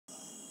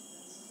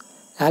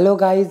Hello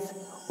guys,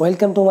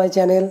 welcome to my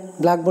channel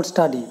blackboard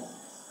study.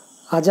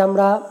 আজ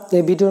আমরা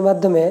এই ভিডিওর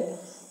মাধ্যমে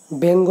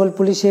বেঙ্গল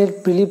পুলিশের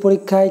প্রিলি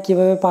পরীক্ষায়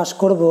কীভাবে পাশ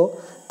করব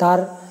তার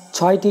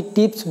 6টি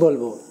টিপস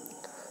বলবো।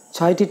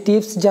 6টি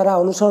টিপস যারা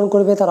অনুসরণ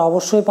করবে তারা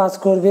অবশ্যই পাস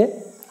করবে।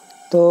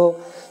 তো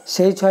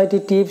সেই 6টি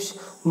টিপস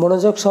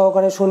মনোযোগ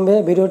সহকারে শুনবে,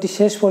 ভিডিওটি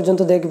শেষ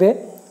পর্যন্ত দেখবে,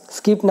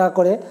 স্কিপ না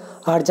করে।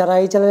 আর যারা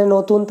এই চ্যানেলে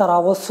নতুন তারা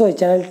অবশ্যই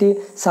চ্যানেলটি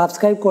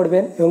সাবস্ক্রাইব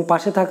করবেন এবং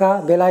পাশে থাকা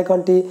বেল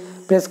আইকনটি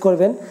প্রেস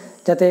করবেন,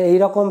 যাতে এই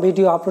রকম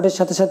ভিডিও আপলোডের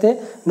সাথে সাথে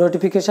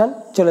নোটিফিকেশান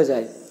চলে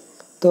যায়।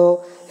 তো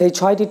এই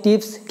 6টি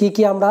টিপস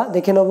কি আমরা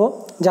দেখে নেব,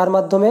 যার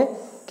মাধ্যমে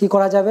কি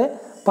করা যাবে,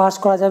 পাস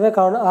করা যাবে।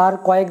 কারণ আর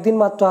কয়েকদিন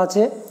মাত্র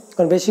আছে,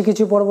 কারণ বেশি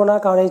কিছু পড়বো না,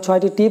 কারণ এই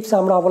 6টি টিপস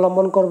আমরা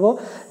অবলম্বন করব,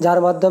 যার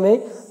মাধ্যমেই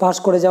পাস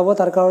করে যাব।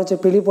 তার কারণ হচ্ছে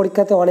প্রিলি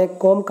পরীক্ষাতে অনেক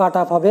কম কাট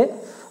অফ হবে।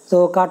 তো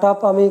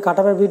আমি কাট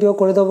অফের ভিডিও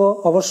করে দেবো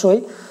অবশ্যই।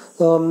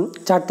 তো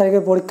 4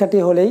 তারিখের পরীক্ষাটি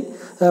হলেই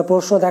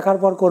প্রশ্ন দেখার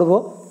পর করব।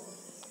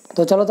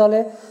 তো চলো তাহলে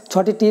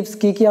 6টি টিপস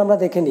কি আমরা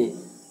দেখে নিই।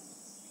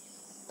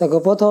 দেখো,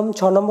 প্রথম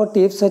 6 নম্বর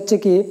টিপস হচ্ছে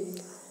কি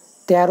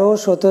 13,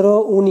 17,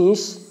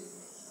 19,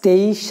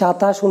 23,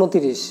 27,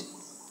 29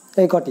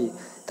 এই কটি।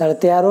 তাহলে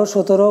 13,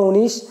 17,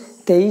 19,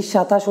 23,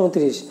 27,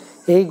 29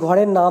 এই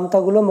ঘরের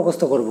নামতাগুলো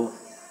মুখস্থ করব।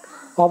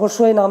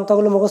 অবশ্যই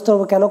নামতাগুলো মুখস্থ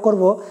করবো। কেন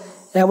করব?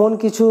 এমন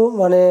কিছু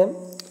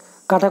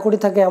কাটাকুটি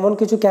থাকে, এমন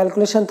কিছু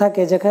ক্যালকুলেশন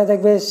থাকে যেখানে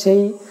দেখবে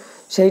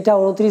সেইটা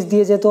 29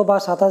 দিয়ে যেত বা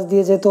 27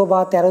 দিয়ে যেত বা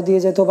 13 দিয়ে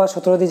যেত বা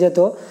 17 দিয়ে যেত।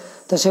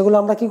 তো সেগুলো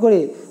আমরা কি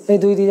করি, এই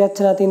 2 দিয়ে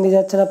যাচ্ছে না, 3 দিয়ে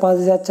যাচ্ছে না, 5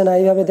 দিয়ে যাচ্ছে না,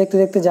 এইভাবে দেখতে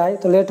দেখতে যাই,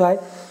 তো লেট হয়।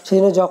 সেই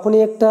জন্য যখনই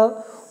একটা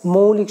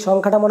মৌলিক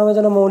সংখ্যাটা মনে হয়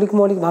যেন মৌলিক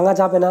ভাঙা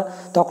যাবে না,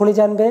 তখনই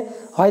জানবে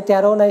হয়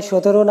 13, নয়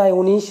 17, নয়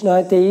 19,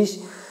 নয় 23,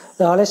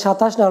 নাহলে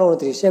 27, নাহলে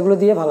 29 এগুলো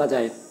দিয়ে ভাঙা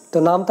যায়। তো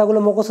নামতাগুলো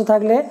মুখস্থ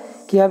থাকলে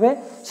কী হবে,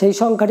 সেই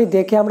সংখ্যাটি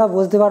দেখে আমরা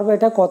বুঝতে পারবো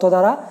এটা কত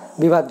দ্বারা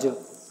বিভাজ্য।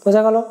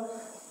 বোঝা গেল?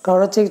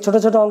 কারণ হচ্ছে ছোটো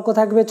ছোটো অঙ্ক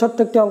থাকবে, ছোট্ট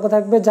একটি অঙ্ক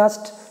থাকবে,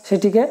 জাস্ট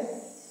সেটিকে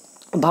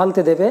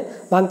ভাঙতে দেবে,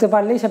 ভাঙতে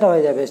পারলেই সেটা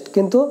হয়ে যাবে।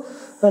 কিন্তু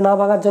না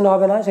ভাঙার জন্য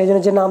হবে না, সেই জন্য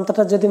যে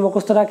নামতাটা যদি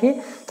মুখস্থ রাখি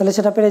তাহলে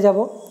সেটা পেরে যাব।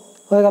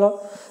 হয়ে গেল।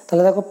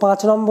 তাহলে দেখো 5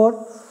 নম্বর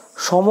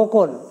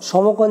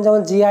সমকোণ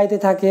যেমন জিআইতে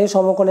থাকে,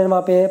 সমকোণের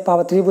মাপে,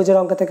 ত্রিভুজের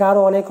অঙ্কে থেকে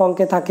আরও অনেক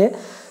অঙ্কে থাকে।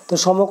 তো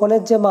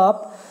সমকোণের যে মাপ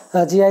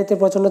জিআইতে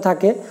প্রচণ্ড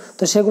থাকে,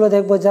 তো সেগুলো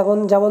দেখবো।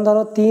 যেমন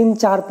ধরো 3,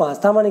 4, 5,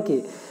 তার মানে কি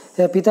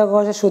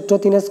পিথাগোরাসের সূত্র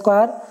 3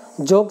 স্কোয়ার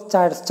যোগ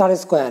 4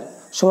 স্কোয়ার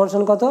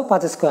সমান কত,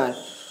 5 স্কোয়ার।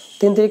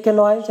 3 3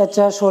 9, 4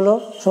 4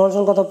 16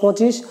 সমান কত,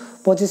 25।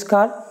 25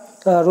 কার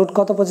রুট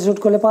কত, 25 রুট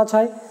করলে 5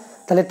 হয়।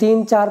 তাহলে 3,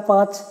 4,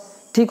 5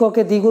 ঠিক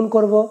ওকে দ্বিগুণ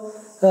করব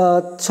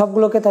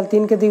সবগুলোকে। তাহলে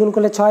 3কে দ্বিগুণ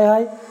করলে 6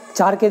 হয়,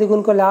 4কে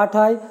দ্বিগুণ করলে 8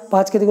 হয়,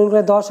 5কে দ্বিগুণ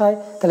করলে 10 হয়।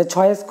 তাহলে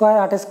 6 স্কোয়ার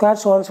 8 স্কোয়ার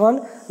সমান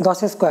 10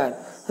 স্কোয়ার।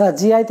 হ্যাঁ,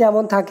 জিআইতে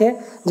এমন থাকে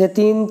যে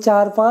 3,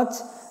 4, 5,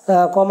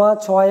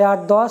 6, 8,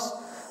 10,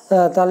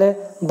 তাহলে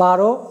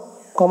 12,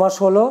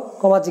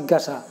 16,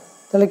 জিজ্ঞাসা,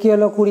 তাহলে কী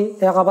হলো 20।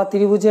 আবার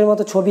ত্রিভুজের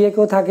মতো ছবি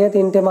এঁকেও থাকে,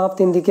 3টে মাপ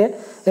 3 দিকে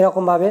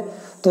এরকমভাবে।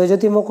 তো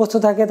যদি মুখস্থ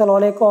থাকে তাহলে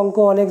অনেক অঙ্ক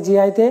অনেক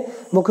জিআইতে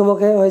মুখে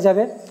মুখে হয়ে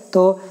যাবে।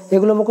 তো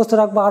এগুলো মুখস্থ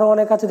রাখবো। আরও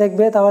অনেক আছে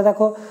দেখবে। তারপরে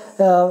দেখো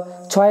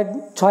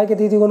 6কে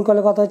 2 দ্বিগুণ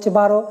করলে কত হচ্ছে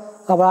 12,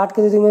 আবার 8কে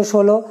 2 দ্বিগুণ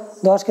 16,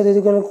 10কে 2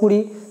 দ্বিগুণ 20,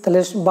 তাহলে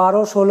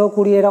 12, 16,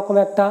 20 এরকম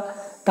একটা।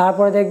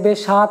 তারপরে দেখবে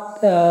 7,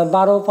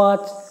 12,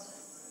 5,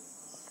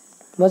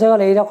 বোঝা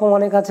গেল? এইরকম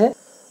অনেক আছে।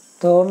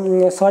 তো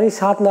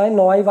 7 নয়,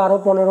 9, 12,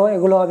 15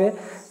 এগুলো হবে।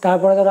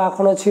 তারপরে ধরো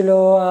এখনও ছিল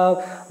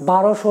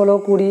 12, 16,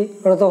 20,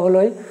 ওটা তো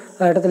হলোই,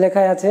 এটাতে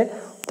লেখাই আছে।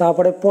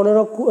 তারপরে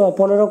 15,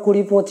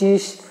 20,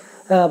 25,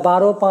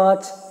 12, 5,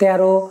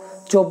 13,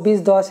 24,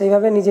 10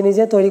 এইভাবে নিজে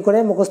নিজে তৈরি করে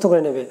মুখস্থ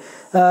করে নেবে।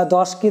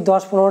 10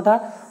 15টা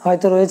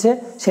হয়তো রয়েছে,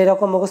 সেই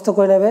রকম মুখস্থ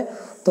করে নেবে।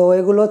 তো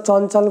এগুলো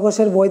চঞ্চল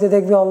ঘোষের বইতে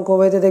দেখবে, অঙ্ক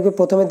বইতে দেখবে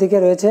প্রথমের দিকে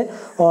রয়েছে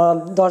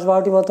 10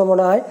 12টি মতো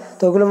মনে হয়।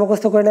 তো ওগুলো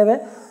মুখস্থ করে নেবে,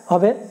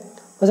 হবে।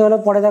 বুঝতে পারলো?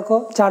 পরে দেখো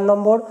 4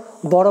 নম্বর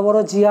বড়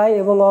জিআই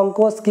এবং অঙ্ক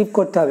স্কিপ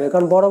করতে হবে।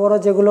 কারণ বড়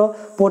যেগুলো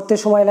পড়তে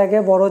সময় লাগে,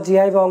 বড়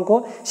জিআই বা অঙ্ক,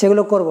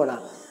 সেগুলো করব না।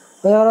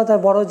 বুঝতে পারলো? তার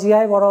বড়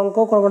জিআই বড় অঙ্ক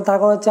করবো না। তার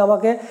কারণ হচ্ছে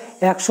আমাকে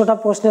 100টা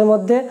প্রশ্নের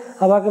মধ্যে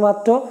আমাকে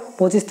মাত্র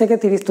 25 থেকে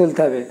 30 তুলতে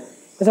হবে।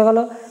 বুঝতে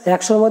গেলো?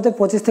 100-র মধ্যে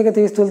 25 থেকে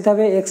 30 তুলতে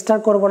হবে, এক্সট্রা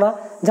করবো না।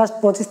 জাস্ট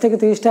 25 থেকে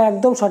 30টা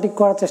একদম সঠিক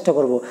করার চেষ্টা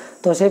করব।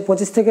 তো সেই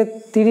 25 থেকে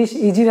 30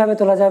 ইজিভাবে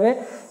তোলা যাবে।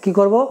 কি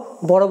করব,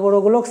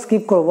 বড়গুলো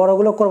স্কিপ করবো,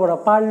 বড়গুলো করবো না,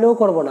 পারলেও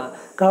করবো না।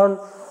 কারণ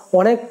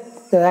অনেক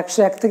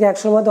 1 থেকে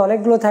 100-র মধ্যে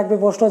অনেকগুলো থাকবে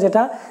প্রশ্ন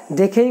যেটা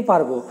দেখেই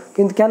পারবো,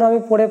 কিন্তু কেন আমি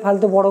পড়ে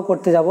ফালতু বড়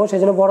করতে যাব, সেই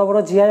জন্য বড়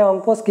জিআই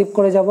অঙ্ক স্কিপ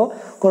করে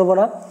করবো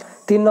না।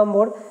 3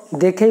 নম্বর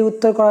দেখেই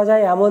উত্তর করা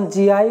যায় এমন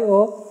জিআই ও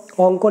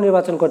অঙ্ক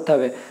নির্বাচন করতে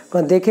হবে।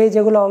 কারণ দেখেই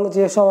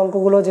যেসব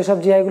অঙ্কগুলো, যেসব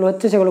জিআইগুলো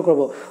হচ্ছে সেগুলো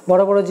করব।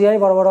 বড় জিআই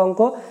বড় অঙ্ক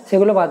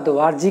সেগুলো বাদ দেবো।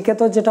 আর জিকে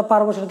তো যেটা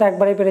পারবো সেটা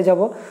একবারেই পেরে যাব,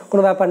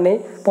 কোনো ব্যাপার নেই।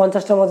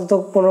 50টার মধ্যে তো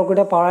 15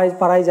 কোটা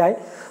পারাই যায়।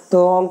 তো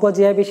অঙ্ক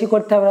জিআই বেশি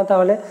করতে হবে না,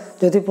 তাহলে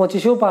যদি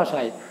 25এও পাস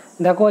হয়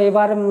দেখো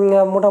এবার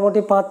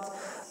মোটামুটি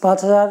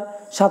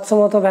 5,700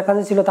 মতো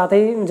ভ্যাকান্সি ছিল,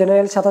 তাতেই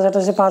জেনারেল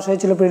 27,28 পাস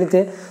হয়েছিল প্রিলিতে।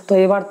 তো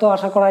এবার তো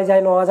আশা করাই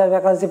যায় 9,000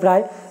 ভ্যাকান্সি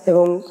প্রায়,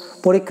 এবং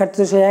পরীক্ষার্থী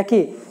তো সে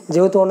একই,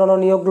 যেহেতু অন্যান্য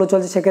নিয়োগগুলো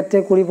চলছে সেক্ষেত্রে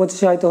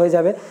 20-25 হয়তো হয়ে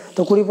যাবে। তো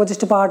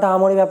 20-25টা পাওয়াটা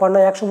আমারই ব্যাপার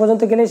নয়, 100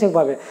 পর্যন্ত গেলেই সে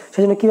পাবে।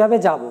 সেই জন্য কীভাবে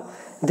যাবো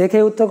দেখে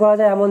উত্তর করা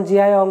যায় এমন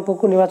জিআই অঙ্ক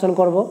নির্বাচন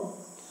করব।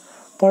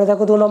 পরে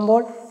দেখো 2 নম্বর,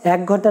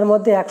 1 ঘন্টার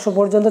মধ্যে 100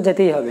 পর্যন্ত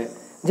যেতেই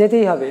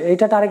হবে।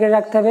 এইটা টার্গেট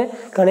রাখতে হবে,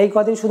 কারণ এই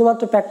কদিন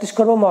শুধুমাত্র প্র্যাকটিস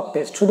করবো মক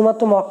টেস্ট,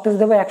 শুধুমাত্র মক টেস্ট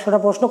দেবো। 100টা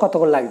প্রশ্ন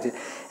কতক্ষণ লাগছে,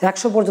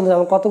 100 পর্যন্ত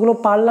যাবো। কতগুলো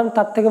পারলাম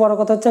তার থেকে বড়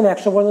কথা হচ্ছে আমি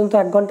 100 পর্যন্ত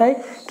 1 ঘন্টায়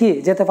কি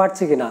যেতে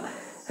পারছি কিনা।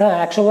 হ্যাঁ,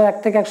 1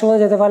 থেকে 100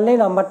 পর্যন্ত যেতে পারলেই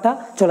নাম্বারটা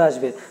চলে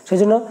আসবে। সেই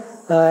জন্য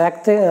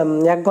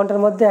 1 ঘন্টার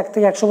মধ্যে 1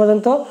 থেকে 100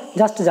 পর্যন্ত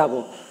জাস্ট যাবো।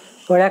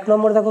 এবার 1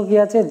 নম্বর দেখো কি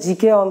আছে,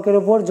 জিকে অঙ্কের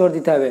উপর জোর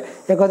দিতে হবে।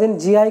 কদিন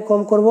জিআই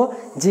কম করব,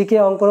 জিকে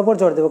অঙ্কের উপর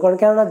জোর দেবো। কারণ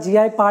কেননা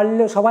জিআই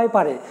পারলে সবাই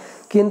পারে,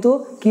 কিন্তু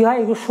কি হয়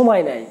একটু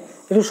সময় নেয়,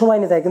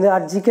 নিতে হয়। কিন্তু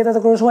আর জিকেতে তো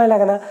কোনো সময়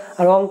লাগে না,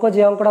 আর অঙ্ক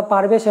যে অঙ্কটা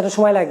পারবে সেটা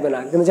সময় লাগবে না,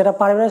 কিন্তু যেটা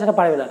পারবে না সেটা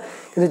পারবে না।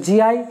 কিন্তু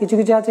জিআই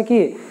কিছু আছে কি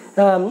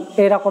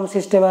এরকম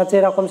সিস্টেম আছে,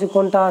 এরকম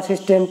কোনটা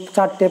সিস্টেম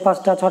 4টে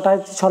 5টা 6টা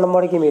 6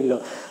 নম্বরে কি মিললো,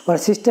 মানে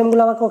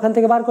সিস্টেমগুলো আমাকে ওখান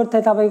থেকে বার করতে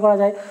হয়, তবেই করা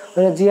যায়।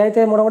 জিআইতে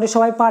মোটামুটি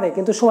সবাই পারে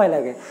কিন্তু সময়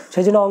লাগে,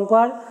 সেই জন্য অঙ্ক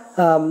আর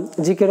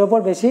জিকের ওপর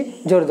বেশি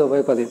জোর দেবো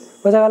এই কদিন।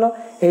 বোঝা গেল?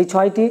 এই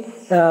 6টি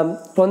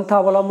পন্থা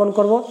অবলম্বন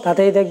করব,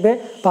 তাতেই দেখবে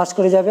পাস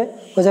করে যাবে।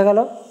 বোঝা গেল?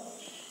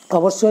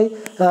 অবশ্যই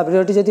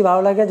ভিডিওটি যদি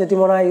ভালো লাগে, যদি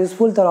মনে হয়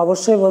ইউজফুল, তাহলে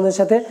অবশ্যই বন্ধুদের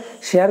সাথে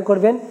শেয়ার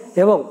করবেন,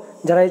 এবং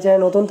যারা এই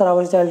চ্যানেল নতুন তারা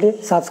অবশ্যই চ্যানেলটি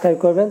সাবস্ক্রাইব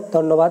করবেন।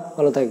 ধন্যবাদ,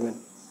 ভালো থাকবেন।